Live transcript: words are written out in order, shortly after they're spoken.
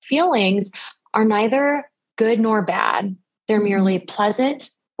feelings are neither good nor bad. They're merely pleasant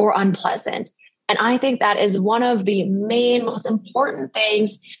or unpleasant. And I think that is one of the most important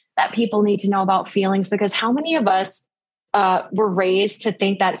things that people need to know about feelings, because how many of us were raised to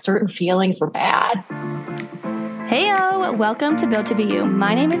think that certain feelings were bad? Heyo, welcome to Built to Be You.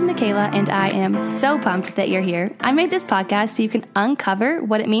 My name is Michaela, and I am so pumped that you're here. I made this podcast so you can uncover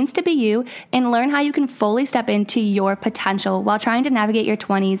what it means to be you and learn how you can fully step into your potential while trying to navigate your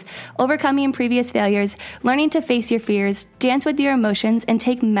 20s, overcoming previous failures, learning to face your fears, dance with your emotions, and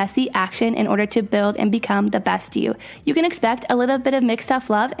take messy action in order to build and become the best you. You can expect a little bit of mixed tough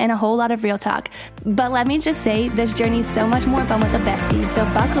love and a whole lot of real talk. But let me just say, this journey is so much more fun with a bestie, so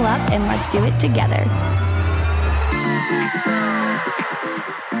buckle up and let's do it together.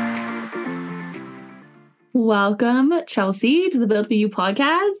 Welcome, Chelsey, to the Built to Be You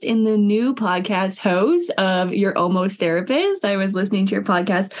podcast and the new podcast host of Your Almost Therapist. I was listening to your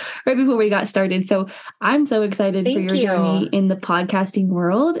podcast right before we got started. So I'm so excited for your journey in the podcasting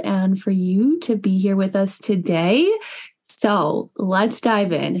world and for you to be here with us today. So let's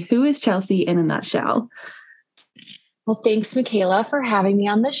dive in. Who is Chelsey in a nutshell? Well, thanks, Michaela, for having me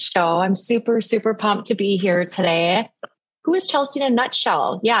on the show. I'm super, super pumped to be here today. Who is Chelsey in a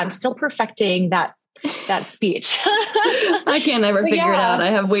nutshell? Yeah, I'm still perfecting that speech. I can't ever figure it out.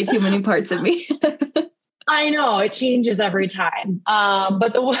 I have way too many parts of me. I know it changes every time.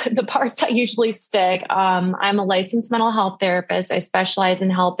 But the parts that usually stick, I'm a licensed mental health therapist. I specialize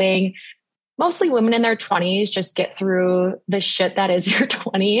in helping mostly women in their 20s just get through the shit that is your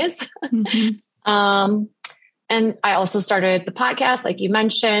 20s. Mm-hmm. And I also started the podcast, like you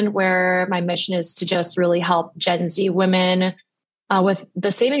mentioned, where my mission is to just really help Gen Z women with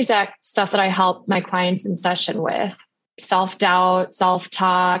the same exact stuff that I help my clients in session with. Self-doubt,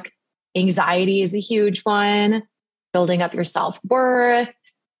 self-talk, anxiety is a huge one, building up your self-worth,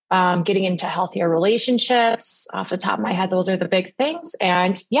 getting into healthier relationships. Off the top of my head, those are the big things.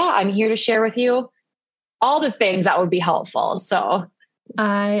 And yeah, I'm here to share with you all the things that would be helpful. So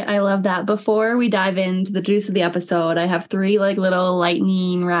I love that. Before we dive into the juice of the episode, I have 3 little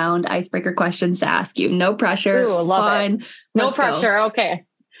lightning round icebreaker questions to ask you. No pressure. Ooh, love it. No pressure. Go. Okay.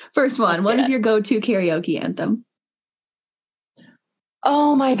 First one. What is your go-to karaoke anthem?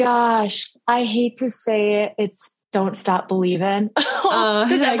 Oh my gosh. I hate to say it. It's Don't Stop Believing.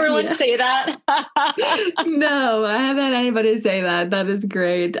 Does everyone say that? No, I haven't had anybody say that. That is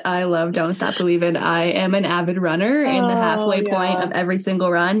great. I love Don't Stop Believing. I am an avid runner in the halfway point of every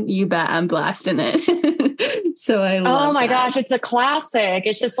single run. You bet I'm blasting it. So I love Oh my gosh, it's a classic.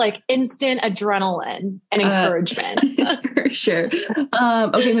 It's just like instant adrenaline and encouragement. For sure.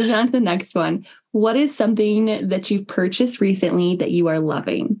 Okay, moving on to the next one. What is something that you've purchased recently that you are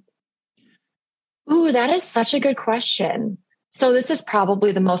loving? Ooh, that is such a good question. So this is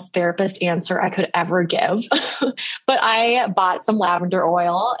probably the most therapist answer I could ever give. But I bought some lavender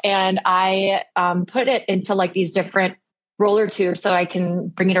oil and I put it into these different roller tubes so I can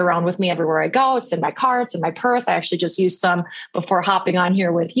bring it around with me everywhere I go. It's in my car, it's in my purse. I actually just used some before hopping on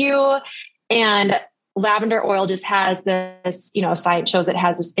here with you. And lavender oil just has this, science shows it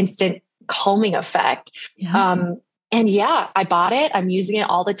has this instant calming effect. Yeah. And yeah, I bought it. I'm using it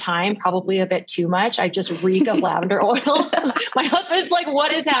all the time, probably a bit too much. I just reek of lavender oil. My husband's like,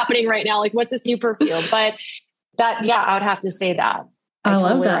 what is happening right now? Like, what's this new perfume? But I would have to say that. I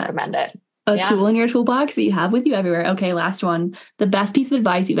totally love that. Recommend it. A tool in your toolbox that you have with you everywhere. Okay, last one. The best piece of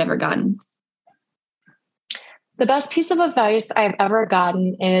advice you've ever gotten. The best piece of advice I've ever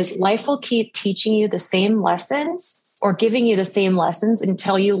gotten is life will keep teaching you the same lessons or giving you the same lessons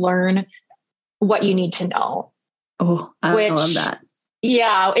until you learn what you need to know. Oh, I love that.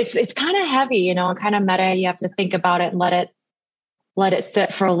 Yeah, it's kind of heavy, kind of meta. You have to think about it and let it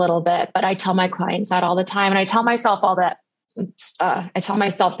sit for a little bit. But I tell my clients that all the time. And I tell myself that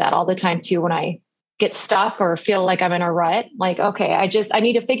all the time too, when I get stuck or feel like I'm in a rut, like, okay, I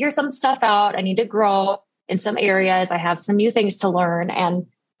need to figure some stuff out. I need to grow in some areas. I have some new things to learn and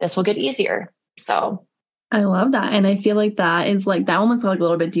this will get easier. So I love that. And I feel like that is that almost a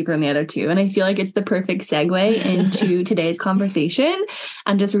little bit deeper than the other two. And I feel like it's the perfect segue into today's conversation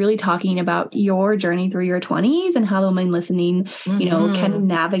and just really talking about your journey through your 20s and how the woman listening, can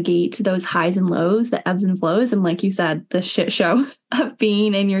navigate those highs and lows, the ebbs and flows. And like you said, the shit show of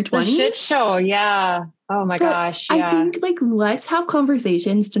being in your 20s. The shit show. Yeah. Oh my gosh. Yeah. I think let's have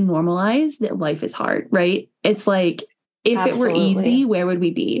conversations to normalize that life is hard, right? It's like, if Absolutely. It were easy, where would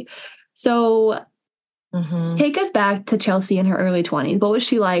we be? So take us back to Chelsey in her early 20s. What was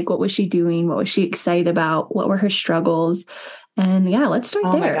she like? What was she doing? What was she excited about? What were her struggles? And let's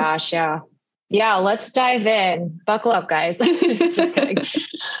start there. Oh my gosh. Yeah. Yeah. Let's dive in. Buckle up, guys. Just kidding.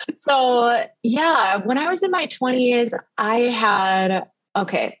 So yeah, when I was in my 20s, I had,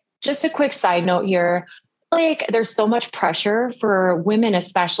 okay, just a quick side note here. Like there's so much pressure for women,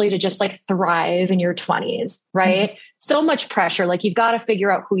 especially to just like thrive in your 20s, right? So much pressure. Like you've got to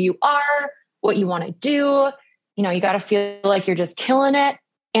figure out who you are, what you want to do. You know, you got to feel like you're just killing it.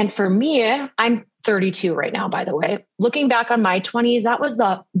 And for me, I'm 32 right now, by the way. Looking back on my 20s, that was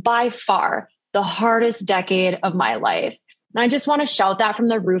by far the hardest decade of my life. And I just want to shout that from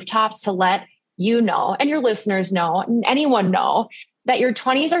the rooftops to let you know, and your listeners know, and anyone know that your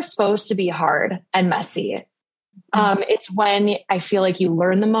 20s are supposed to be hard and messy. It's when I feel like you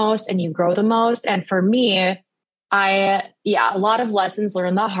learn the most and you grow the most. And for me, a lot of lessons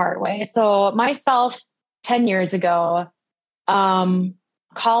learned the hard way. So myself, 10 years ago,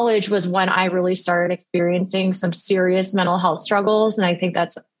 college was when I really started experiencing some serious mental health struggles. And I think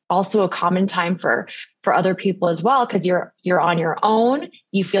that's also a common time for other people as well, because you're on your own.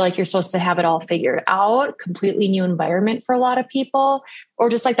 You feel like you're supposed to have it all figured out, completely new environment for a lot of people, or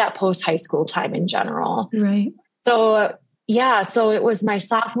just like that post high school time in general. Right. So so it was my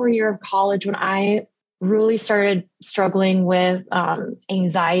sophomore year of college when I really started struggling with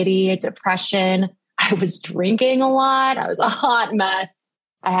anxiety, depression. I was drinking a lot. I was a hot mess.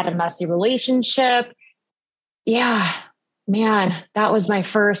 I had a messy relationship. Yeah, man, that was my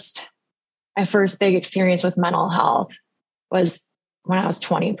first big experience with mental health was when I was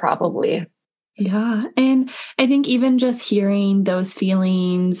 20, probably. Yeah. And I think even just hearing those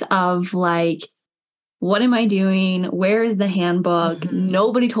feelings of like, what am I doing? Where is the handbook? Mm-hmm.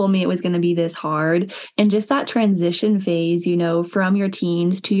 Nobody told me it was going to be this hard. And just that transition phase, you know, from your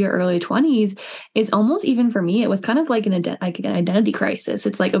teens to your early 20s is almost, even for me, it was kind of like an identity crisis.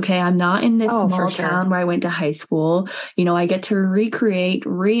 It's like, okay, I'm not in this small town where I went to high school. You know, I get to recreate,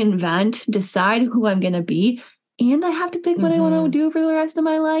 reinvent, decide who I'm going to be. And I have to pick what I want to do for the rest of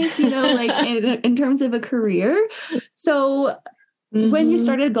my life, you know, like in terms of a career. So when you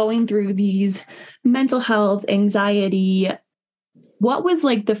started going through these mental health, anxiety, what was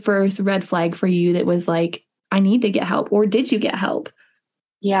like the first red flag for you that was like, I need to get help? Or did you get help?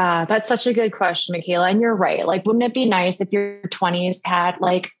 Yeah, that's such a good question, Michaela. And you're right. Like, wouldn't it be nice if your 20s had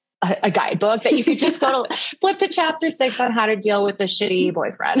like a guidebook that you could just go to flip to chapter 6 on how to deal with a shitty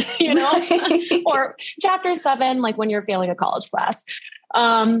boyfriend, you know, or chapter 7, like when you're failing a college class.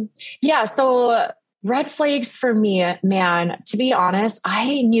 So red flags for me, man, to be honest,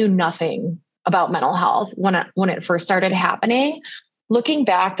 I knew nothing about mental health when it first started happening. Looking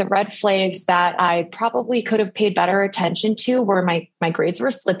back, the red flags that I probably could have paid better attention to were my grades were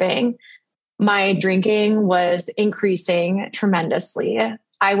slipping. My drinking was increasing tremendously.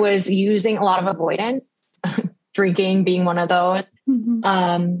 I was using a lot of avoidance, drinking being one of those.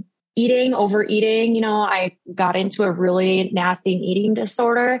 Overeating, you know, I got into a really nasty eating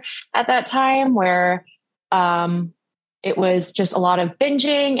disorder at that time where it was just a lot of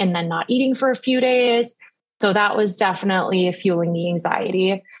binging and then not eating for a few days. So that was definitely fueling the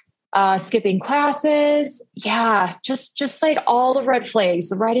anxiety. Skipping classes. Yeah, just like all the red flags.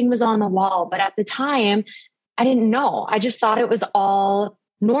 The writing was on the wall. But at the time, I didn't know. I just thought it was all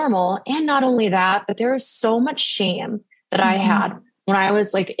normal. And not only that, but there was so much shame that I had when I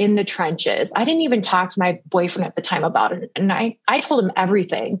was like in the trenches. I didn't even talk to my boyfriend at the time about it. And I told him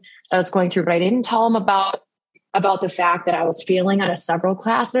everything I was going through, but I didn't tell him about the fact that I was failing out of several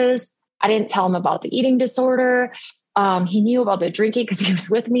classes. I didn't tell him about the eating disorder. He knew about the drinking because he was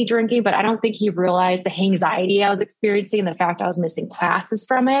with me drinking, but I don't think he realized the anxiety I was experiencing and the fact I was missing classes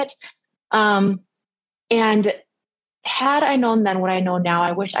from it. And had I known then what I know now,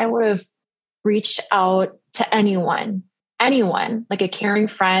 I wish I would have reached out to anyone, like a caring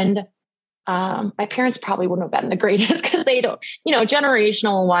friend. My parents probably wouldn't have been the greatest because they don't, you know,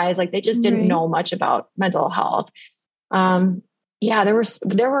 generational wise, like they just didn't know much about mental health.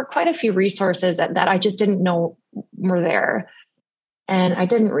 There were quite a few resources that I just didn't know were there, and I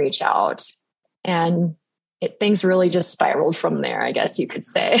didn't reach out, and things really just spiraled from there, I guess you could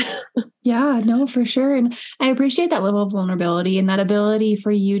say. Yeah, no, for sure. And I appreciate that level of vulnerability and that ability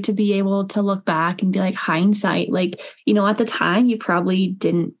for you to be able to look back and be like hindsight. Like, you know, at the time, you probably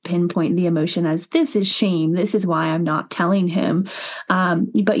didn't pinpoint the emotion as this is shame. This is why I'm not telling him.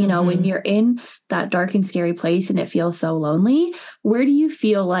 But, you know, when you're in that dark and scary place and it feels so lonely, where do you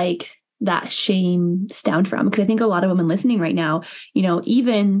feel like that shame stemmed from? Because I think a lot of women listening right now, you know,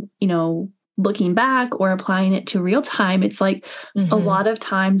 even, you know, looking back or applying it to real time, it's like a lot of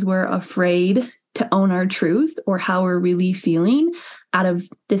times we're afraid to own our truth or how we're really feeling out of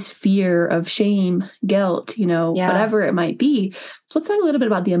this fear of shame, guilt, you know, whatever it might be. So let's talk a little bit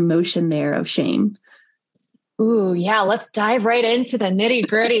about the emotion there of shame. Ooh, yeah. Let's dive right into the nitty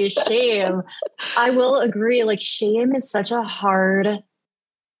gritty shame. I will agree. Like shame is such a hard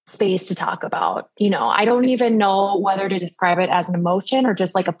space to talk about. I don't even know whether to describe it as an emotion or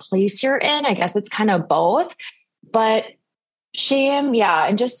just like a place you're in. I guess it's kind of both, but shame. Yeah.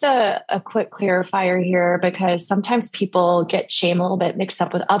 And just a quick clarifier here, because sometimes people get shame a little bit mixed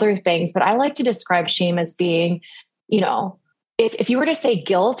up with other things, but I like to describe shame as being, if you were to say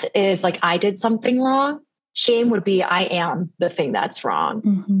guilt is like, I did something wrong, shame would be, I am the thing that's wrong.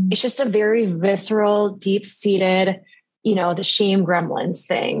 Mm-hmm. It's just a very visceral, deep seated, the shame gremlins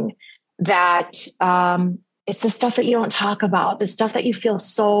thing that it's the stuff that you don't talk about, the stuff that you feel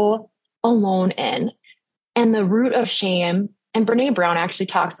so alone in. And the root of shame, and Brene Brown actually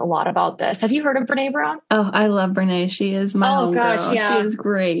talks a lot about this. Have you heard of Brene Brown? Oh, I love Brene. She is my homegirl. Yeah. She is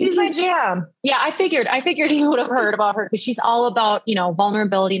great. She's my jam. Yeah, I figured you would have heard about her because she's all about,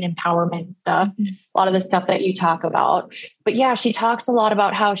 vulnerability and empowerment and stuff. Mm-hmm. A lot of the stuff that you talk about. But yeah, she talks a lot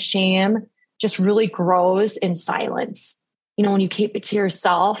about how shame just really grows in silence. When you keep it to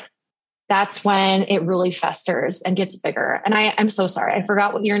yourself, that's when it really festers and gets bigger. And I'm so sorry. I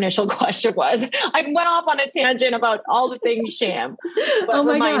forgot what your initial question was. I went off on a tangent about all the things shame. But oh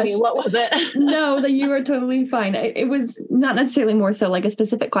my remind gosh. me, what was it? No, that you are totally fine. It was not necessarily more so like a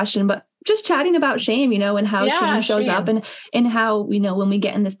specific question, but just chatting about shame, and how shame shows up and how, when we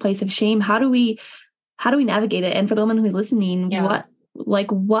get in this place of shame, how do we navigate it? And for the woman who's listening,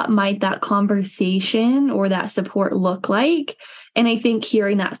 what might that conversation or that support look like? And I think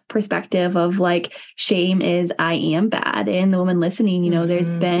hearing that perspective of like, shame is I am bad. And the woman listening, there's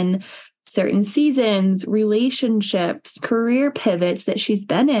been certain seasons, relationships, career pivots that she's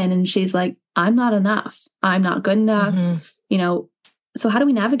been in. And she's like, I'm not enough. I'm not good enough. So how do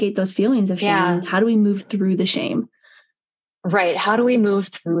we navigate those feelings of shame? Yeah. How do we move through the shame? Right. How do we move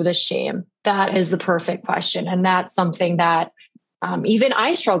through the shame? That is the perfect question. And that's something that even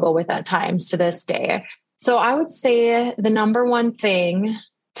I struggle with at times to this day. So I would say the number one thing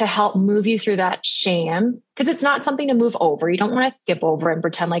to help move you through that shame, because it's not something to move over. You don't want to skip over and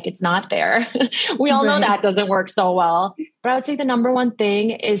pretend like it's not there. We all know that doesn't work so well. But I would say the number one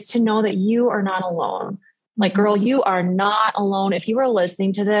thing is to know that you are not alone. Like, girl, you are not alone. If you are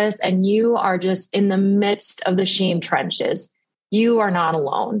listening to this and you are just in the midst of the shame trenches, you are not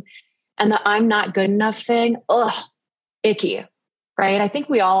alone. And the I'm not good enough thing, icky. Right. I think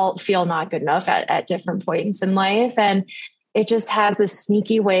we all feel not good enough at different points in life. And it just has this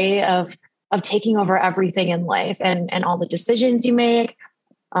sneaky way of taking over everything in life and all the decisions you make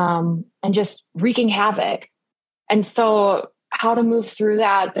and just wreaking havoc. And so how to move through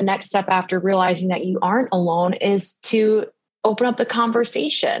that, the next step after realizing that you aren't alone is to open up the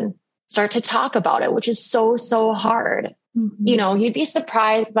conversation, start to talk about it, which is so, so hard. Mm-hmm. You'd be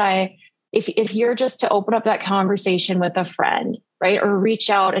surprised by if you're just to open up that conversation with a friend, right? Or reach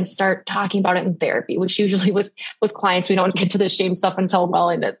out and start talking about it in therapy, which usually with clients, we don't get to the shame stuff until well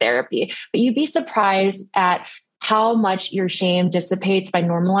into therapy. But you'd be surprised at how much your shame dissipates by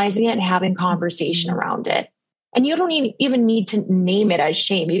normalizing it and having conversation around it. And you don't even need to name it as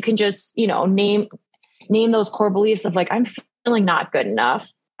shame. You can just, name those core beliefs of like, I'm feeling not good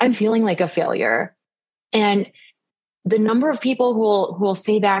enough. I'm feeling like a failure. And the number of people who will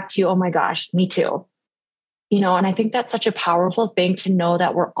say back to you, oh my gosh, me too. And I think that's such a powerful thing to know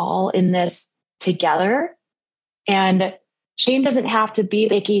that we're all in this together. And shame doesn't have to be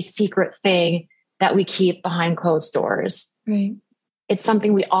like a secret thing that we keep behind closed doors. Right. It's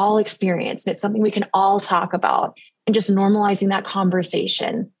something we all experience. It's something we can all talk about, and just normalizing that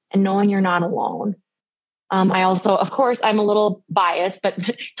conversation and knowing you're not alone. I also, of course, I'm a little biased, but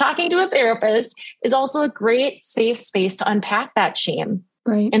talking to a therapist is also a great safe space to unpack that shame.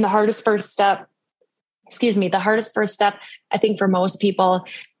 Right. And the hardest first step, I think for most people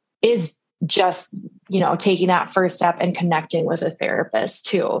is just, taking that first step and connecting with a therapist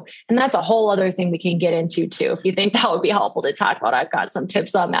too. And that's a whole other thing we can get into too. If you think that would be helpful to talk about, I've got some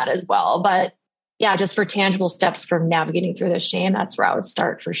tips on that as well. But yeah, just for tangible steps for navigating through the shame, that's where I would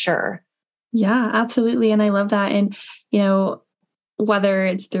start for sure. Yeah, absolutely. And I love that. And, whether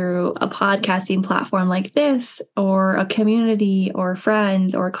it's through a podcasting platform like this or a community or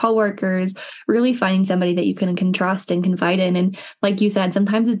friends or coworkers, really finding somebody that you can trust and confide in. And like you said,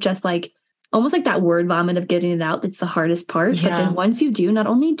 sometimes it's just like almost like that word vomit of getting it out. That's the hardest part. Yeah. But then once you do, not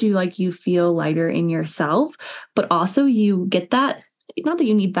only do like you feel lighter in yourself, but also you get that, not that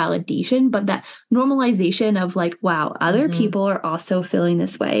you need validation, but that normalization of like, wow, other people are also feeling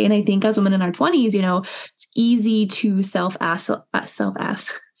this way. And I think as women in our 20s, it's easy to self-ask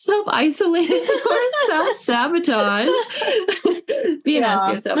self-isolate or self-sabotage. Being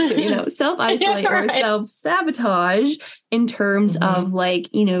asked yourself to, self-isolate or self-sabotage in terms of like,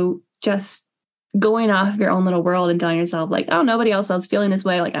 just going off of your own little world and telling yourself like, oh, nobody else is feeling this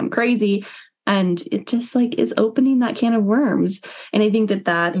way. Like I'm crazy. And it just like is opening that can of worms. And I think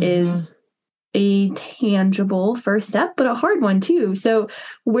that is a tangible first step, but a hard one too. So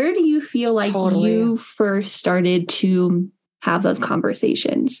where do you feel like you first started to have those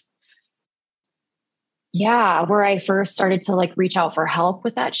conversations? Yeah, where I first started to like reach out for help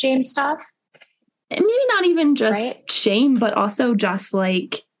with that shame stuff. Maybe not even just shame, but also just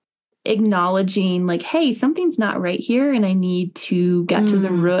like acknowledging like, hey, something's not right here and I need to get to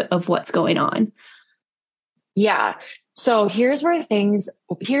the root of what's going on. Yeah. So here's where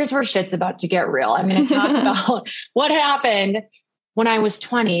shit's about to get real. I'm going to talk about what happened when I was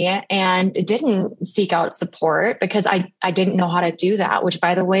 20 and didn't seek out support because I didn't know how to do that, which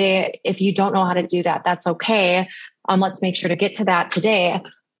by the way, if you don't know how to do that, that's okay. Let's make sure to get to that today.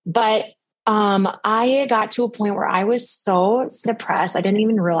 But I got to a point where I was so depressed. I didn't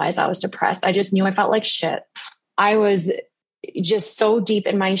even realize I was depressed. I just knew I felt like shit. I was just so deep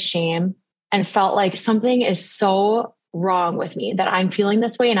in my shame and felt like something is so wrong with me that I'm feeling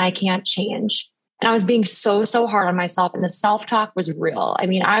this way and I can't change. And I was being so hard on myself and the self-talk was real. I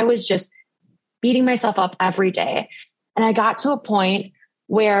mean, I was just beating myself up every day. And I got to a point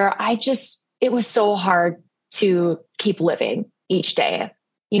where it was so hard to keep living each day.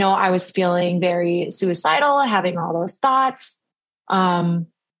 I was feeling very suicidal, having all those thoughts. And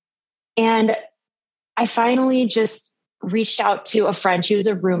I finally just reached out to a friend. She was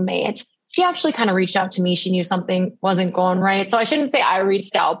a roommate. She actually kind of reached out to me. She knew something wasn't going right. So I shouldn't say I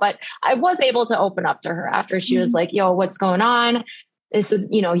reached out, but I was able to open up to her after she was like, yo, what's going on? This is,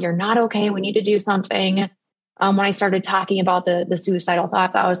 you're not okay. We need to do something. When I started talking about the suicidal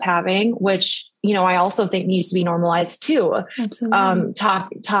thoughts I was having, which, I also think needs to be normalized too. Absolutely.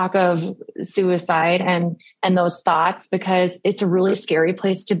 Talk of suicide and those thoughts, because it's a really scary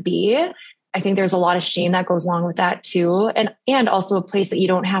place to be. I think there's a lot of shame that goes along with that too. And also a place that you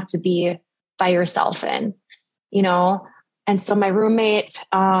don't have to be by yourself in, And so my roommate,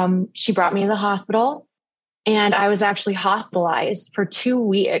 she brought me to the hospital and I was actually hospitalized for 2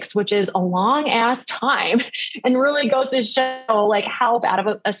 weeks, which is a long ass time and really goes to show like how bad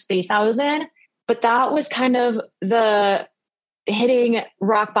of a space I was in. But that was kind of the hitting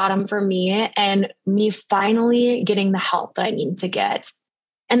rock bottom for me and me finally getting the help that I needed to get.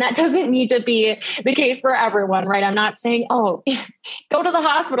 And that doesn't need to be the case for everyone, right? I'm not saying, oh, go to the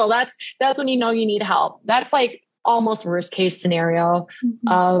hospital. That's when you need help. That's like almost worst case scenario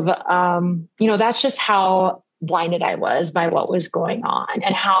of, that's just how blinded I was by what was going on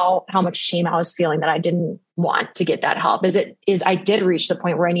and how much shame I was feeling that I didn't want to get that help. I did reach the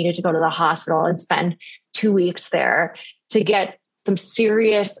point where I needed to go to the hospital and spend 2 weeks there to get some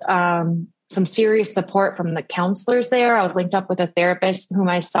serious support from the counselors there. I was linked up with a therapist whom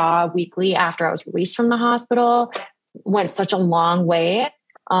I saw weekly after I was released from the hospital. Went such a long way.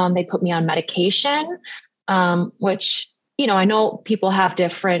 They put me on medication, which, I know people have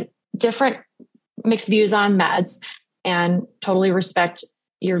different mixed views on meds and totally respect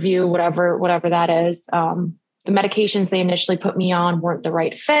your view, whatever that is. The medications they initially put me on weren't the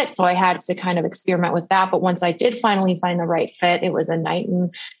right fit. So I had to kind of experiment with that. But once I did finally find the right fit, it was a night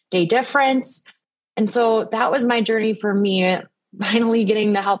and day difference. And so that was my journey for me, finally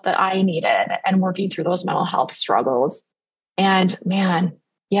getting the help that I needed and working through those mental health struggles. And man,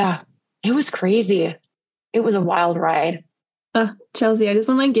 yeah, it was crazy. It was a wild ride. Chelsey, I just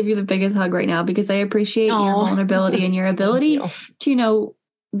want to give you the biggest hug right now because I appreciate your vulnerability and your ability to,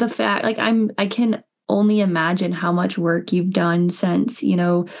 the fact, like I can only imagine how much work you've done since,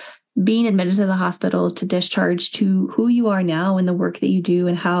 being admitted to the hospital to discharge to who you are now and the work that you do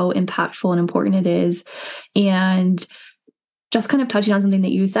and how impactful and important it is. And just kind of touching on something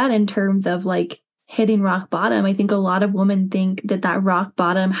that you said in terms of like hitting rock bottom. I think a lot of women think that rock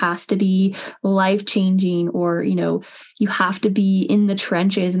bottom has to be life-changing or, you have to be in the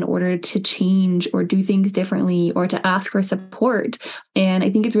trenches in order to change or do things differently or to ask for support. And I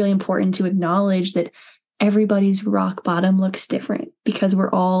think it's really important to acknowledge that everybody's rock bottom looks different because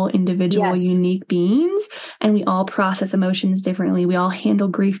we're all individual, unique beings and we all process emotions differently. We all handle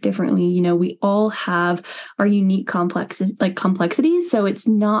grief differently. We all have our unique complexities. So it's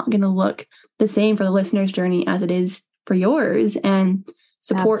not going to look the same for the listener's journey as it is for yours. And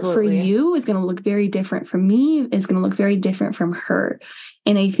support for you is going to look very different from me, is going to look very different from her.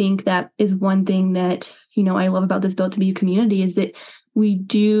 And I think that is one thing that, I love about this Built to Be You community is that we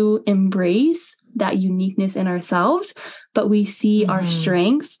do embrace that uniqueness in ourselves, but we see our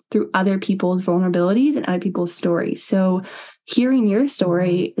strengths through other people's vulnerabilities and other people's stories. So hearing your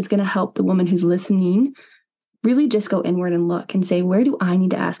story is going to help the woman who's listening really just go inward and look and say, where do I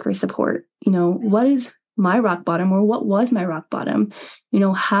need to ask for support? What is my rock bottom, or what was my rock bottom?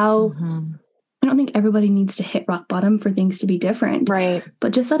 How I don't think everybody needs to hit rock bottom for things to be different. Right.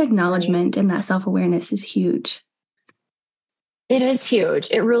 But just that acknowledgement and that self-awareness is huge. It is huge.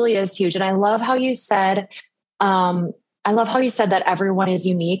 It really is huge. And I love how you said, that everyone is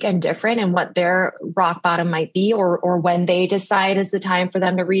unique and different and what their rock bottom might be, or when they decide is the time for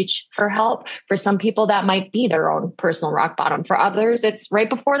them to reach for help. For some people, that might be their own personal rock bottom. For others, it's right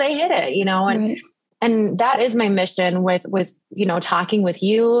before they hit it, and right. And that is my mission with talking with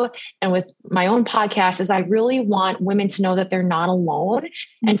you and with my own podcast, is I really want women to know that they're not alone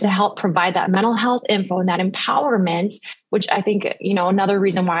and to help provide that mental health info and that empowerment, which I think, another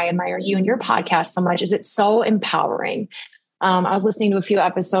reason why I admire you and your podcast so much is it's so empowering. I was listening to a few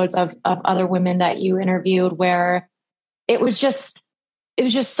episodes of other women that you interviewed where it was just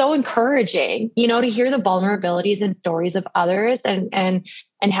so encouraging, to hear the vulnerabilities and stories of others and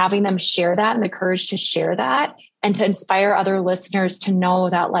having them share that and the courage to share that and to inspire other listeners to know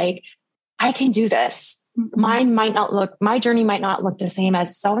that, like, I can do this. My journey might not look the same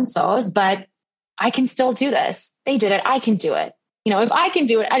as so-and-so's, but I can still do this. They did it. I can do it. If I can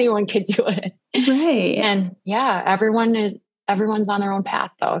do it, anyone can do it. Right. And yeah, everyone's on their own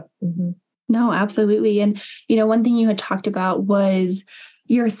path though. Mm-hmm. No, absolutely. And, one thing you had talked about was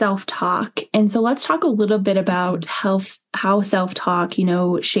your self-talk. And so let's talk a little bit about how self-talk,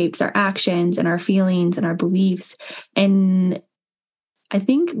 shapes our actions and our feelings and our beliefs. And I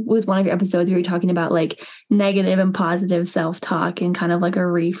think was one of your episodes where you were talking about like negative and positive self-talk and kind of like a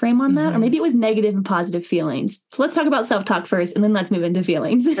reframe on that, or maybe it was negative and positive feelings. So let's talk about self-talk first, and then let's move into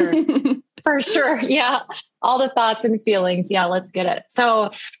feelings. Sure. For sure. Yeah. All the thoughts and feelings. Yeah. Let's get it.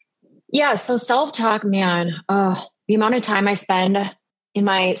 So self-talk, man, the amount of time I spend in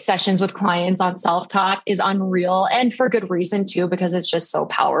my sessions with clients on self-talk is unreal, and for good reason too, because it's just so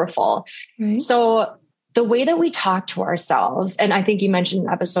powerful. Right. So the way that we talk to ourselves, and I think you mentioned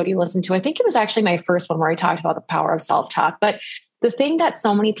an episode you listened to, I think it was actually my first one where I talked about the power of self-talk. But the thing that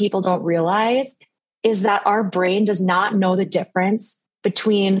so many people don't realize is that our brain does not know the difference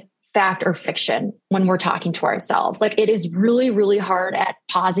between fact or fiction when we're talking to ourselves. Like, it is really, really hard at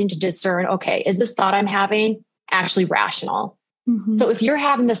pausing to discern, okay, is this thought I'm having actually rational? Mm-hmm. So if you're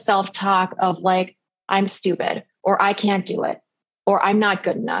having the self-talk of like, I'm stupid, or I can't do it, or I'm not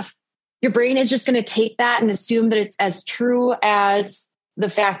good enough, your brain is just going to take that and assume that it's as true as the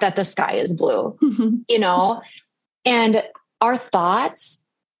fact that the sky is blue, and our thoughts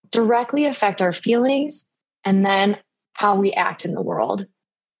directly affect our feelings and then how we act in the world.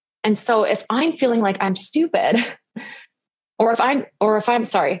 And so if I'm feeling like I'm stupid, if I'm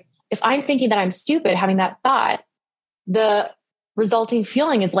thinking that I'm stupid, having that thought, the resulting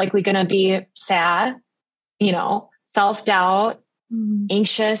feeling is likely going to be sad, self-doubt,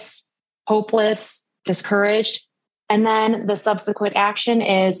 anxious, hopeless, discouraged. And then the subsequent action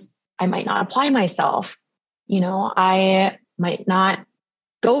is I might not apply myself. I might not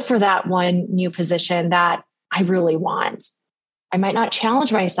go for that one new position that I really want. I might not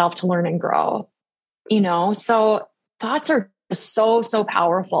challenge myself to learn and grow, so thoughts are so, so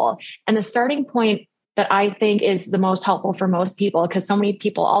powerful. And the starting point that I think is the most helpful for most people, because so many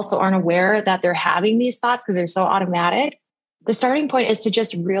people also aren't aware that they're having these thoughts because they're so automatic. The starting point is to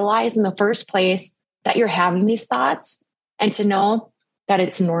just realize in the first place that you're having these thoughts and to know that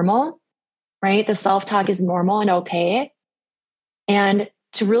it's normal, right? The self-talk is normal and okay. And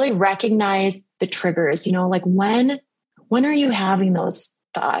to really recognize the triggers, like when are you having those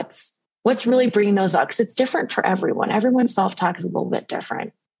thoughts? What's really bringing those up? Because it's different for everyone. Everyone's self-talk is a little bit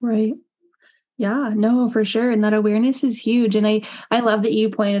different. Right. Yeah, no, for sure. And that awareness is huge. And I love that you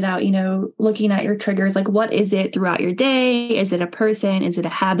pointed out, looking at your triggers, like what is it throughout your day? Is it a person? Is it a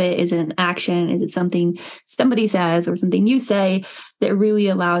habit? Is it an action? Is it something somebody says or something you say that really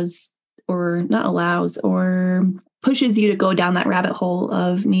allows or not allows or pushes you to go down that rabbit hole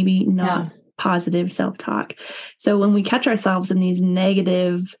of maybe not positive self-talk? So when we catch ourselves in these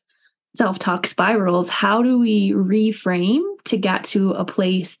negative self-talk spirals, how do we reframe to get to a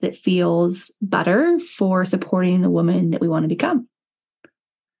place that feels better for supporting the woman that we want to become?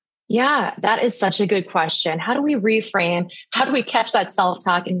 Yeah, that is such a good question. How do we reframe? How do we catch that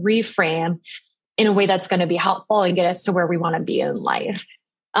self-talk and reframe in a way that's going to be helpful and get us to where we want to be in life?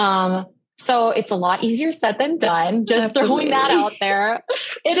 So it's a lot easier said than done. Just Absolutely. Throwing that out there.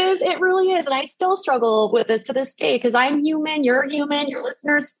 It really is. And I still struggle with this to this day because I'm human, you're human, your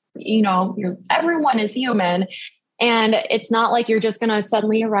listeners, everyone is human. And it's not like you're just going to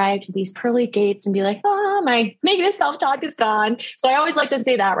suddenly arrive to these pearly gates and be like, oh, my negative self-talk is gone. So I always like to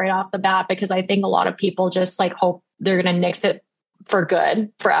say that right off the bat, because I think a lot of people just like hope they're going to nix it for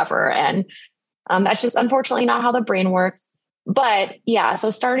good forever. And that's just unfortunately not how the brain works. But yeah, so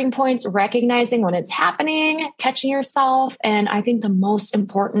starting points, recognizing when it's happening, catching yourself. And I think the most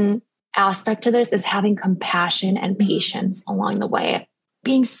important aspect to this is having compassion and patience along the way,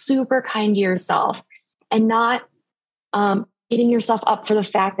 being super kind to yourself and not beating yourself up for the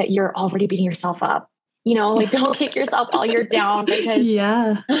fact that you're already beating yourself up. Like don't kick yourself while you're down, because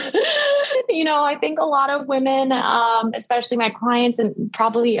I think a lot of women, especially my clients and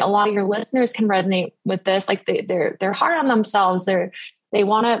probably a lot of your listeners can resonate with this. Like they're hard on themselves. They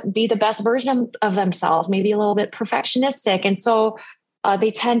want to be the best version of themselves, maybe a little bit perfectionistic. And so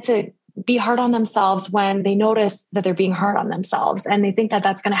they tend to be hard on themselves when they notice that they're being hard on themselves, and they think that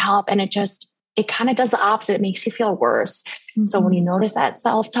that's going to help. And it kind of does the opposite. It makes you feel worse. Mm-hmm. So when you notice that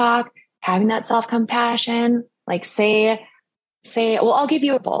self-talk, having that self-compassion, like say, well, I'll give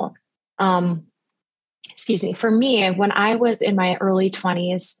you a example. For me, when I was in my early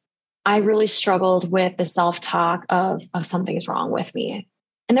 20s, I really struggled with the self-talk of something's wrong with me.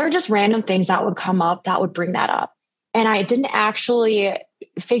 And there were just random things that would come up that would bring that up. And I didn't actually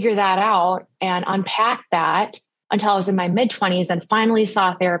figure that out and unpack that until I was in my mid-20s and finally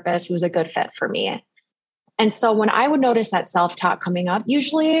saw a therapist who was a good fit for me. And so when I would notice that self-talk coming up,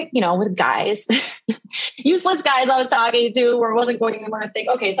 usually, with guys, useless guys I was talking to or wasn't going anywhere, and think,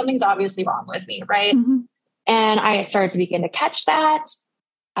 okay, something's obviously wrong with me, right? Mm-hmm. And I started to begin to catch that.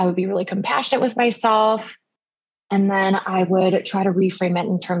 I would be really compassionate with myself. And then I would try to reframe it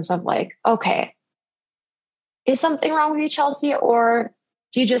in terms of like, okay, is something wrong with you, Chelsey? Or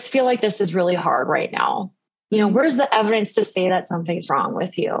do you just feel like this is really hard right now? Where's the evidence to say that something's wrong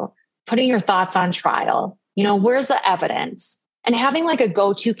with you? Putting your thoughts on trial. Where's the evidence? And having like a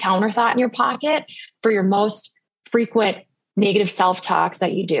go-to counter thought in your pocket for your most frequent negative self-talks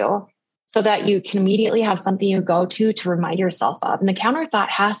that you do, so that you can immediately have something you go to remind yourself of. And the counter thought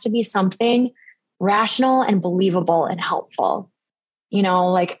has to be something rational and believable and helpful.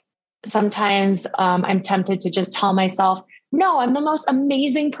 Like sometimes I'm tempted to just tell myself, no, I'm the most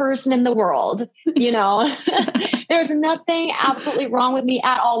amazing person in the world. There's nothing absolutely wrong with me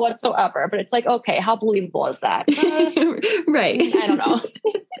at all whatsoever. But it's like, okay, how believable is that? Right. I don't know.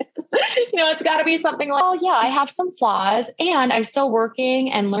 It's got to be something like, oh yeah, I have some flaws and I'm still working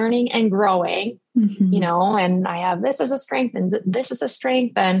and learning and growing, and I have this as a strength and this is a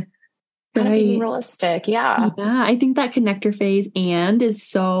strength, and kind of being realistic. Yeah. I think that connector phase and is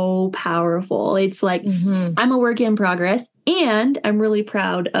so powerful. It's like, I'm a work in progress and I'm really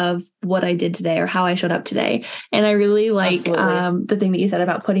proud of what I did today or how I showed up today. And I really like the thing that you said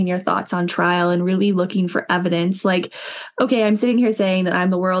about putting your thoughts on trial and really looking for evidence. Like, okay, I'm sitting here saying that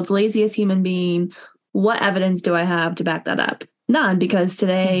I'm the world's laziest human being. What evidence do I have to back that up? None, because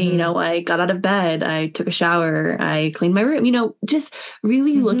today, I got out of bed, I took a shower, I cleaned my room, just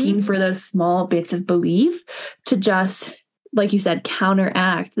really looking for those small bits of belief to just, like you said,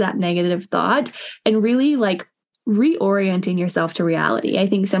 counteract that negative thought and really like reorienting yourself to reality. I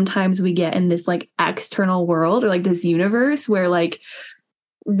think sometimes we get in this like external world or like this universe where like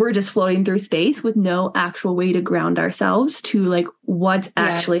we're just floating through space with no actual way to ground ourselves to like what's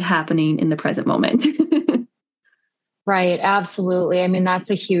actually happening in the present moment. Right. Absolutely. I mean, that's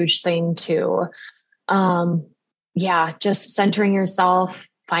a huge thing too. Just centering yourself,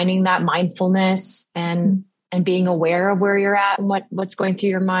 finding that mindfulness and being aware of where you're at and what's going through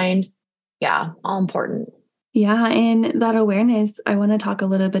your mind. Yeah. All important. Yeah. And that awareness, I want to talk a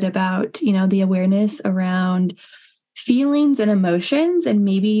little bit about, the awareness around feelings and emotions and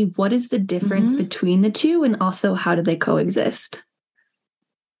maybe what is the difference between the two and also how do they coexist?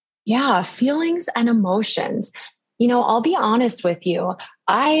 Yeah. Feelings and emotions. I'll be honest with you.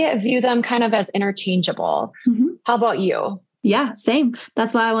 I view them kind of as interchangeable. How about you? Yeah, same.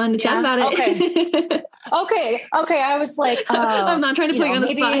 That's why I wanted to chat about it. Okay. I was like, I'm not trying to put you on the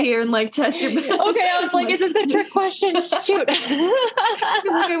spot here and like test your. Okay, I was like, is this a trick question? Shoot,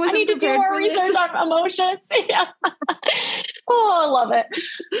 I need to do more research on emotions. Yeah. Oh, I love it.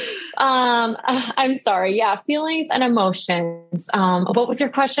 I'm sorry. Yeah, feelings and emotions. What was your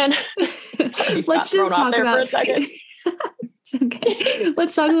question? Sorry, let's just talk about for a second. Okay.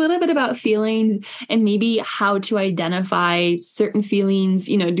 Let's talk a little bit about feelings and maybe how to identify certain feelings.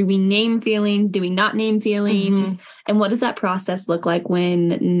 Do we name feelings? Do we not name feelings? And what does that process look like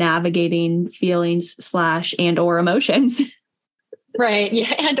when navigating feelings / and or emotions? Right.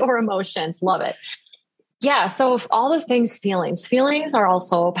 Yeah. And or emotions. Love it. Yeah. So if all the feelings are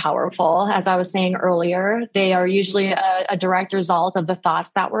also powerful. As I was saying earlier, they are usually a direct result of the thoughts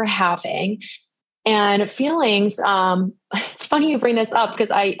that we're having. And feelings, it's funny you bring this up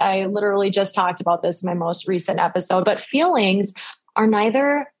because I literally just talked about this in my most recent episode, but feelings are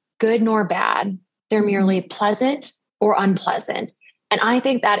neither good nor bad. They're merely pleasant or unpleasant. And I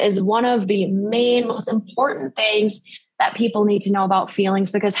think that is one of the main, most important things that people need to know about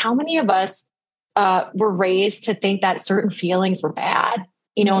feelings, because how many of us were raised to think that certain feelings were bad,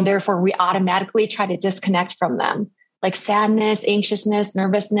 and therefore we automatically try to disconnect from them, like sadness, anxiousness,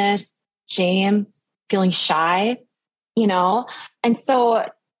 nervousness, shame, feeling shy, And so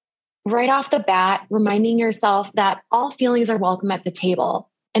right off the bat, reminding yourself that all feelings are welcome at the table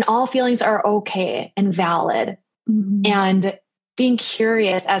and all feelings are okay and valid. And being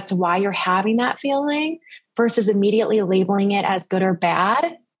curious as to why you're having that feeling versus immediately labeling it as good or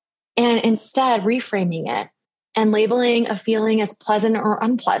bad. And instead reframing it and labeling a feeling as pleasant or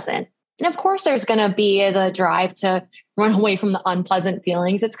unpleasant. And of course, there's going to be the drive to run away from the unpleasant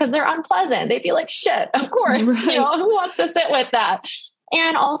feelings. It's because they're unpleasant. They feel like shit. Of course, Right. Who wants to sit with that?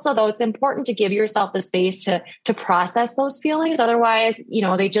 And also, though, it's important to give yourself the space to process those feelings. Otherwise,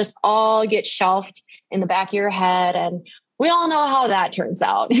 they just all get shelved in the back of your head. And we all know how that turns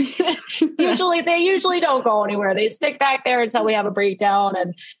out. They usually don't go anywhere. They stick back there until we have a breakdown,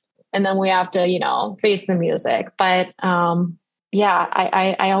 and then we have to, face the music. But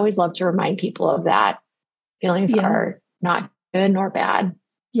I always love to remind people of that. Feelings are not good nor bad.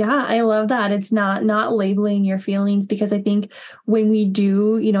 Yeah, I love that. It's not labeling your feelings, because I think when we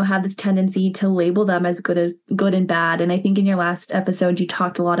do, have this tendency to label them as good and bad. And I think in your last episode, you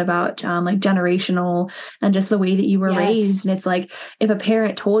talked a lot about like generational and just the way that you were raised. And it's like, if a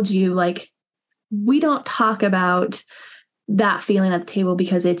parent told you, like, we don't talk about that feeling at the table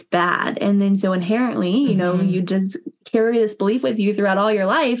because it's bad. And then so inherently, you just carry this belief with you throughout all your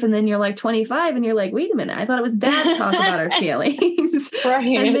life. And then you're like 25 and you're like, wait a minute, I thought it was bad to talk about our feelings.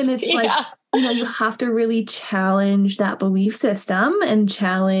 Right. And then it's like, you have to really challenge that belief system and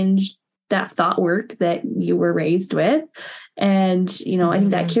challenge that thought work that you were raised with. And, I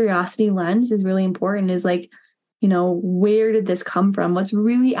think that curiosity lens is really important, is like, where did this come from? What's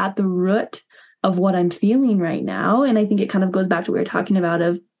really at the root of what I'm feeling right now? And I think it kind of goes back to what we were talking about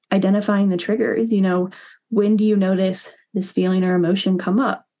of identifying the triggers. When do you notice this feeling or emotion come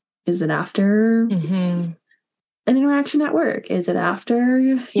up? Is it after an interaction at work? Is it after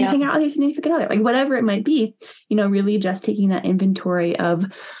you hang out with your significant other? Like whatever it might be, really just taking that inventory of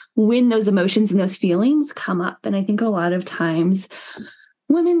when those emotions and those feelings come up. And I think a lot of times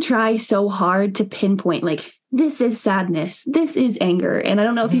women try so hard to pinpoint, like, this is sadness, this is anger. And I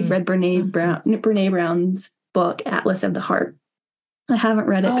don't know if you've read Brene Brown's book, Atlas of the Heart. I haven't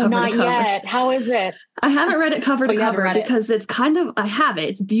read it cover to cover. Not yet. How is it? I haven't read it cover to cover because it's kind of, I have it.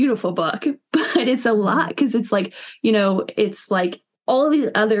 It's a beautiful book, but it's a lot because it's like, it's like all of these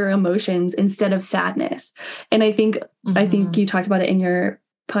other emotions instead of sadness. And I think you talked about it in your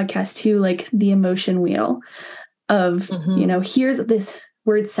podcast too, like the emotion wheel of, here's this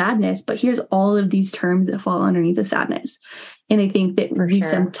word sadness, but here's all of these terms that fall underneath the sadness. And I think that we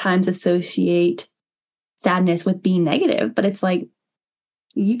sometimes associate sadness with being negative, but it's like,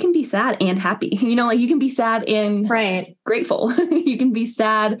 you can be sad and happy, like you can be sad and grateful. You can be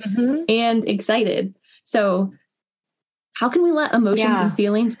sad and excited. So how can we let emotions and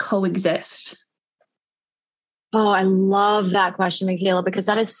feelings coexist? Oh, I love that question, Michaela, because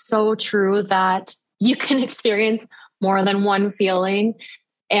that is so true, that you can experience more than one feeling,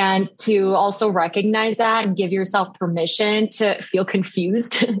 and to also recognize that and give yourself permission to feel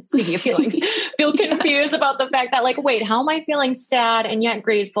confused. Speaking of feelings, feel confused about the fact that, like, wait, how am I feeling sad and yet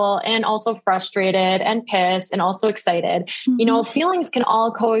grateful and also frustrated and pissed and also excited? Feelings can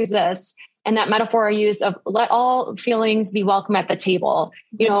all coexist. And that metaphor I use of let all feelings be welcome at the table,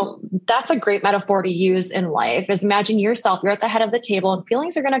 that's a great metaphor to use in life. Is imagine yourself, you're at the head of the table and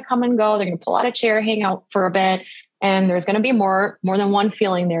feelings are going to come and go. They're going to pull out a chair, hang out for a bit. And there's going to be more than one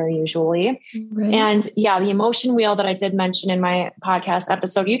feeling there usually. Right. And the emotion wheel that I did mention in my podcast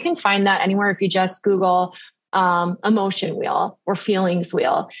episode, you can find that anywhere if you just Google emotion wheel or feelings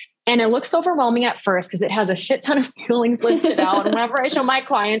wheel. And it looks overwhelming at first because it has a shit ton of feelings listed out. And whenever I show my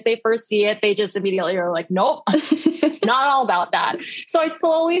clients, they first see it, they just immediately are like, nope, not all about that. So I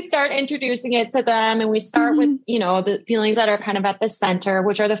slowly start introducing it to them. And we start with, the feelings that are kind of at the center,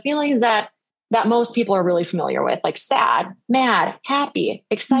 which are the feelings that most people are really familiar with, like sad, mad, happy,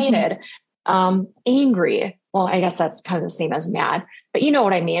 excited, angry. Well, I guess that's kind of the same as mad, but you know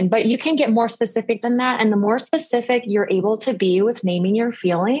what I mean. But you can get more specific than that. And the more specific you're able to be with naming your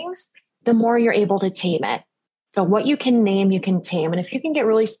feelings, the more you're able to tame it. So what you can name, you can tame. And if you can get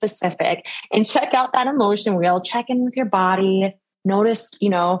really specific and check out that emotion wheel, check in with your body, notice,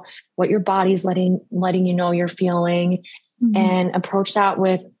 what your body's letting you know you're feeling, and approach that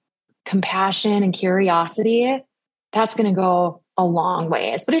with compassion and curiosity, that's going to go a long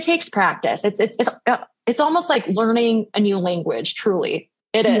ways. But it takes practice. It's almost like learning a new language. Truly,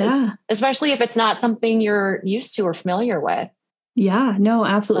 it is, especially if it's not something you're used to or familiar with. Yeah, no,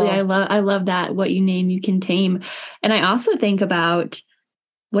 absolutely. I love that. What you name, you can tame. And I also think about,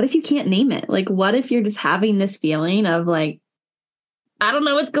 what if you can't name it? Like, what if you're just having this feeling of like, I don't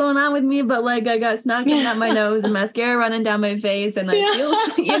know what's going on with me, but like I got snot coming out my nose and mascara running down my face, and I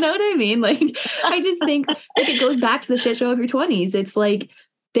feel, you know what I mean? Like, I just think like it goes back to the shit show of your 20s. It's like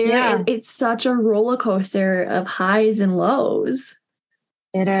it's such a roller coaster of highs and lows.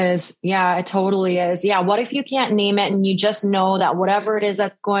 It is. Yeah, it totally is. Yeah. What if you can't name it and you just know that whatever it is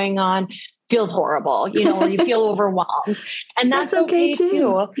that's going on feels horrible, or you feel overwhelmed, and that's okay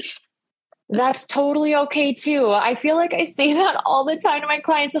too. That's totally okay too. I feel like I say that all the time to my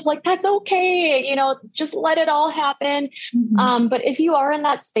clients of like, that's okay. Just let it all happen. But if you are in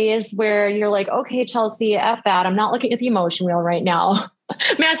that space where you're like, okay, Chelsey, F that, I'm not looking at the emotion wheel right now.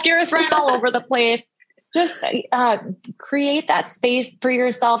 Mascara's running all over the place. Just create that space for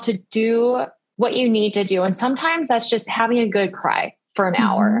yourself to do what you need to do. And sometimes that's just having a good cry for an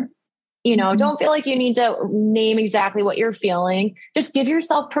hour. Don't feel like you need to name exactly what you're feeling. Just give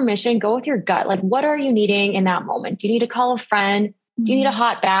yourself permission. Go with your gut. Like, what are you needing in that moment? Do you need to call a friend? Do you need a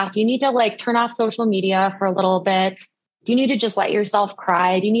hot bath? Do you need to like turn off social media for a little bit? Do you need to just let yourself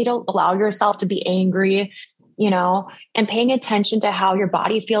cry? Do you need to allow yourself to be angry? And paying attention to how your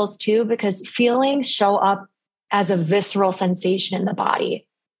body feels too, because feelings show up as a visceral sensation in the body.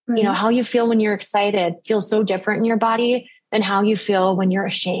 Right. How you feel when you're excited feels so different in your body than how you feel when you're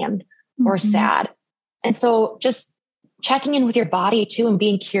ashamed or sad. And so just checking in with your body too, and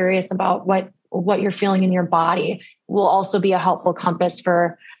being curious about what you're feeling in your body will also be a helpful compass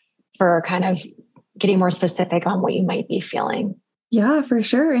for kind of getting more specific on what you might be feeling. Yeah, for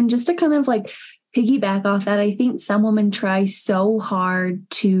sure. And just to kind of like piggyback off that, I think some women try so hard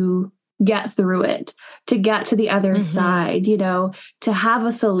to get through it, to get to the other side, to have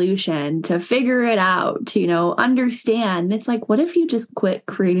a solution, to figure it out, to, understand. And it's like, what if you just quit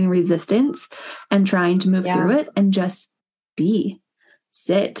creating resistance and trying to move through it and just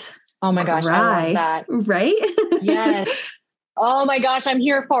sit? Oh my gosh, I love that. Right? Yes. Oh my gosh, I'm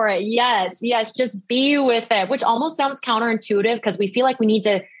here for it. Yes. Just be with it, which almost sounds counterintuitive because we feel like we need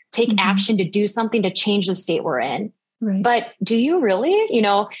to take action to do something to change the state we're in. Right. But do you really,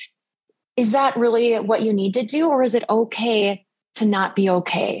 is that really what you need to do? Or is it okay to not be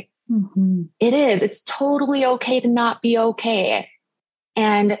okay? It is. It's totally okay to not be okay.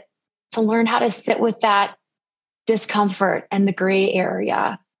 And to learn how to sit with that discomfort and the gray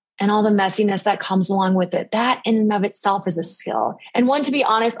area and all the messiness that comes along with it. That in and of itself is a skill. And one, to be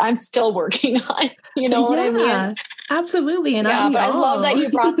honest, I'm still working on, what I mean? Absolutely. And but I love that you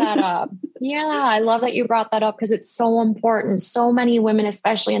brought that up. Yeah. I love that you brought that up because it's so important. So many women,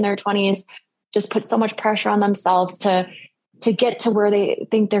 especially in their 20s, just put so much pressure on themselves to get to where they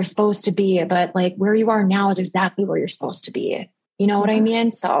think they're supposed to be. But like where you are now is exactly where you're supposed to be. You know what I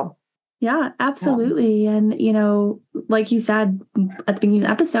mean? So yeah, absolutely. And, like you said at the beginning of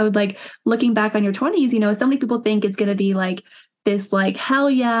the episode, like looking back on your 20s, so many people think it's going to be like this, like,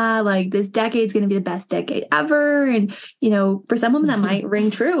 hell yeah, like this decade's going to be the best decade ever. And, for some women that might ring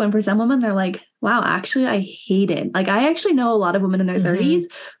true. And for some women, they're like, wow, actually, I hated, like, I actually know a lot of women in their 30s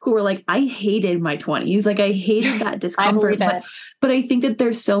who were like, I hated my 20s. Like, I hated that discomfort. But I think that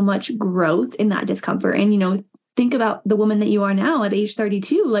there's so much growth in that discomfort. And, think about the woman that you are now at age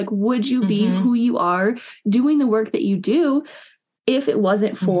 32. Like, would you be who you are doing the work that you do if it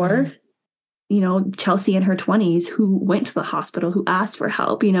wasn't for, Chelsey in her 20s who went to the hospital, who asked for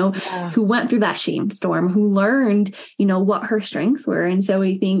help, who went through that shame storm, who learned, what her strengths were. And so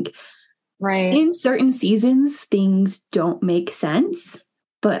I think in certain seasons, things don't make sense.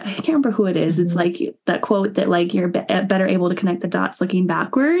 But I can't remember who it is. It's like that quote that like you're better able to connect the dots looking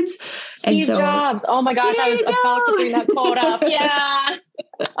backwards. Steve Jobs. Oh my gosh, I was about to bring that quote up. Yeah.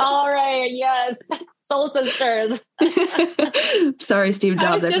 All right. Yes. Soul Sisters. Sorry, Steve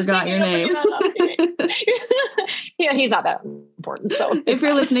Jobs. I forgot your name. Yeah, he's not that important. So if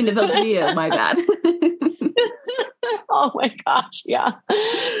you're listening to Built to Be You, my bad. Oh my gosh. Yeah.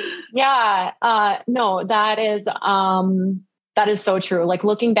 Yeah. No, that is so true. Like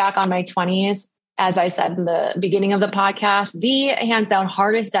looking back on my 20s, as I said in the beginning of the podcast, the hands down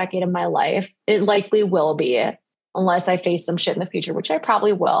hardest decade of my life, it likely will be. unless I face some shit in the future, which I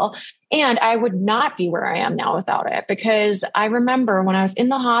probably will. And I would not be where I am now without it, because I remember when I was in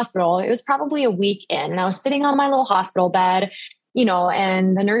the hospital, it was probably a week in, and I was sitting on my little hospital bed,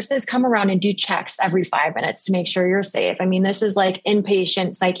 and the nurses come around and do checks every 5 minutes to make sure you're safe. I mean, this is like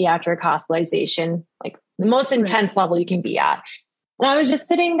inpatient psychiatric hospitalization, like the most intense level you can be at. And I was just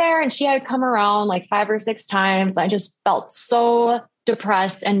sitting there, and she had come around like 5 or 6 times. I just felt so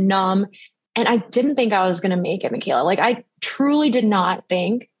depressed and numb. And I didn't think I was going to make it, Michaela. Like, I truly did not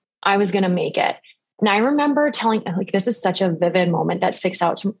think I was going to make it. And I remember telling, like, this is such a vivid moment that sticks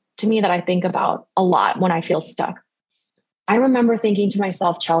out to me that I think about a lot when I feel stuck. I remember thinking to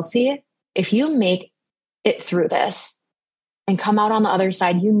myself, Chelsey, if you make it through this and come out on the other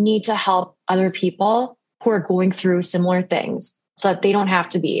side, you need to help other people who are going through similar things so that they don't have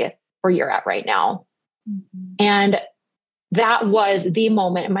to be where you're at right now. Mm-hmm. And that was the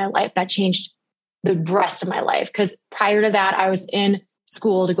moment in my life that changed the rest of my life. Because prior to that, I was in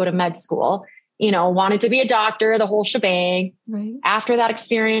school to go to med school, wanted to be a doctor, the whole shebang. Right. After that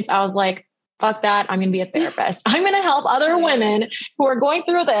experience, I was like, fuck that. I'm going to be a therapist. I'm going to help other women who are going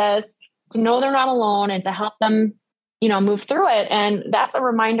through this to know they're not alone and to help them, move through it. And that's a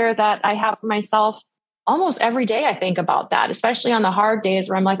reminder that I have for myself almost every day. I think about that, especially on the hard days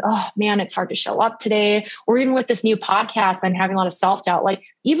where I'm like, oh man, it's hard to show up today. Or even with this new podcast, I'm having a lot of self-doubt. Like,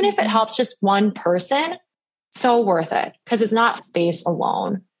 even if it helps just one person, so worth it, because it's not space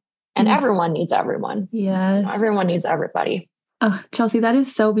alone. And everyone needs everyone. Yes. Everyone needs everybody. Oh, Chelsey, that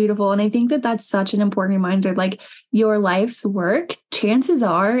is so beautiful. And I think that that's such an important reminder. Like, your life's work, chances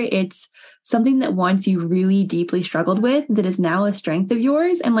are it's something that once you really deeply struggled with that is now a strength of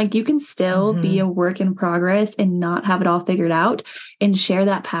yours. And like, you can still be a work in progress and not have it all figured out and share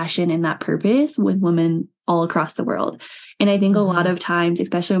that passion and that purpose with women all across the world. And I think a lot of times,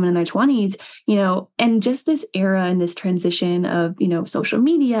 especially women in their 20s, and just this era and this transition of, social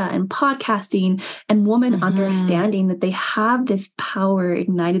media and podcasting and women understanding that they have this power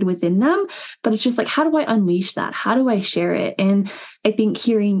ignited within them, but it's just like, how do I unleash that? How do I share it? And I think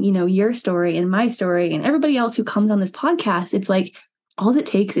hearing, your story and my story and everybody else who comes on this podcast, it's like, all it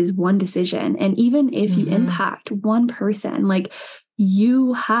takes is one decision. And even if you impact one person, like,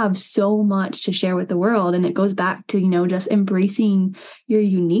 you have so much to share with the world. And it goes back to, just embracing your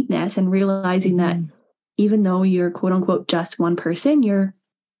uniqueness and realizing that even though you're quote unquote just one person, you're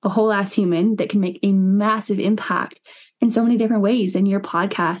a whole ass human that can make a massive impact in so many different ways. And your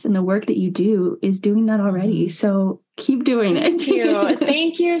podcast and the work that you do is doing that already. So keep doing it. Thank you.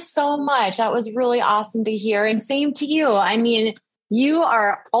 Thank you so much. That was really awesome to hear. And same to you. I mean, you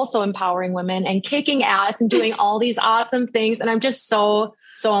are also empowering women and kicking ass and doing all these awesome things. And I'm just so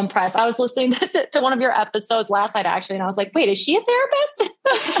impressed. I was listening to one of your episodes last night, actually, and I was like, wait, is she a therapist?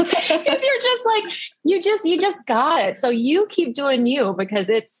 Because you're just like, you just got it. So you keep doing you, because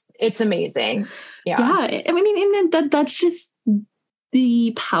it's amazing. Yeah. I mean, and that's just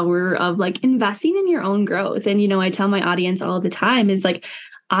the power of like investing in your own growth. And, I tell my audience all the time is like,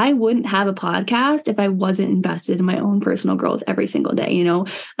 I wouldn't have a podcast if I wasn't invested in my own personal growth every single day.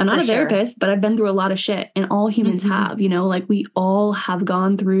 I'm not a therapist, but I've been through a lot of shit, and all humans have, like we all have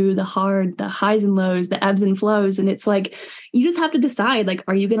gone through the highs and lows, the ebbs and flows. And it's like, you just have to decide, like,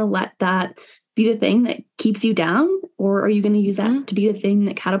 are you going to let that be the thing that keeps you down? Or are you going to use that to be the thing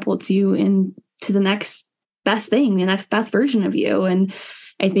that catapults you into the next best thing, the next best version of you? And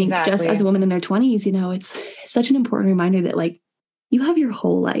I think just as a woman in their 20s, it's such an important reminder that like, you have your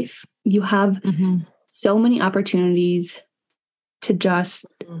whole life. You have so many opportunities to just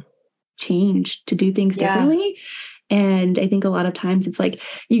change, to do things differently. And I think a lot of times it's like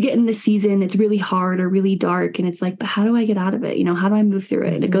you get in the season, it's really hard or really dark. And it's like, but how do I get out of it? How do I move through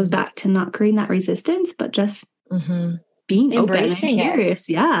it? It goes back to not creating that resistance, but just being embracing open and curious.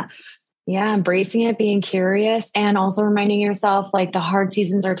 Yeah, embracing it, being curious, and also reminding yourself like the hard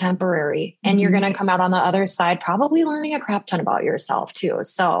seasons are temporary and you're going to come out on the other side, probably learning a crap ton about yourself too.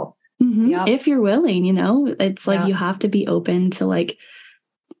 So if you're willing, it's like you have to be open to like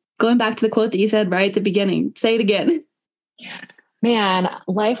going back to the quote that you said right at the beginning. Say it again. Man,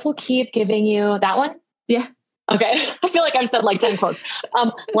 life will keep giving you that one. Yeah. Okay. I feel like I've said like 10 quotes.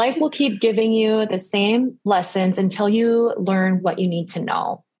 Life will keep giving you the same lessons until you learn what you need to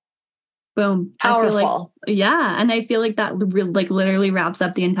know. Boom. Powerful. And I feel like that like literally wraps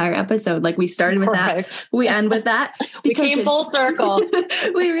up the entire episode. Like we started with that. We end with that. We came full circle.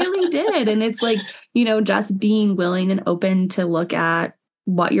 We really did. And it's like, just being willing and open to look at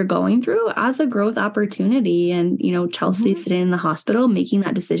what you're going through as a growth opportunity. And, Chelsey sitting in the hospital, making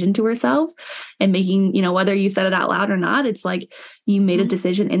that decision to herself and making, whether you said it out loud or not, it's like you made a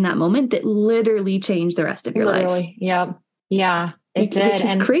decision in that moment that literally changed the rest of your life. Yeah. Yeah, it did. Which is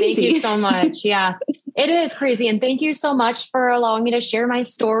and crazy. Thank you so much. Yeah, it is crazy. And thank you so much for allowing me to share my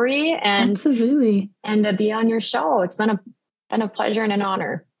story and absolutely. And to be on your show. It's been a pleasure and an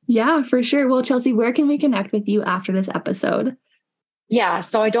honor. Yeah, for sure. Well, Chelsey, where can we connect with you after this episode? Yeah,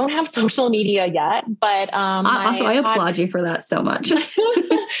 so I don't have social media yet, but I applaud you for that so much.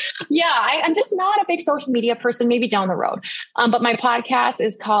 Yeah, I'm just not a big social media person, maybe down the road. But my podcast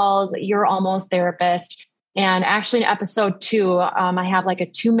is called You're Almost Therapist. And actually in episode 2, I have like a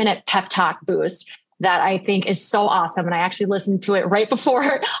 2-minute pep talk boost that I think is so awesome. And I actually listened to it right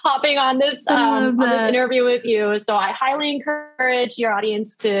before hopping on this interview with you. So I highly encourage your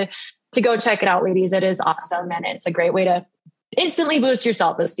audience to go check it out, ladies. It is awesome. And it's a great way to instantly boost your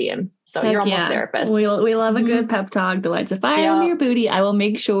self-esteem. So You're Almost Therapist. We love a good pep talk that lights a fire under your booty. I will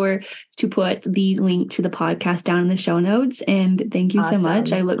make sure to put the link to the podcast down in the show notes. And thank you so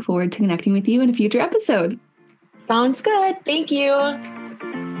much. I look forward to connecting with you in a future episode. Sounds good. Thank you.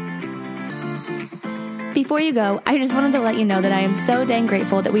 Before you go, I just wanted to let you know that I am so dang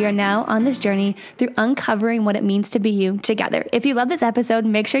grateful that we are now on this journey through uncovering what it means to be you together. If you love this episode,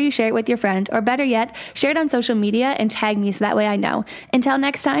 make sure you share it with your friend, or better yet, share it on social media and tag me so that way I know. Until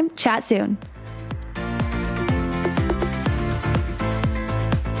next time, chat soon.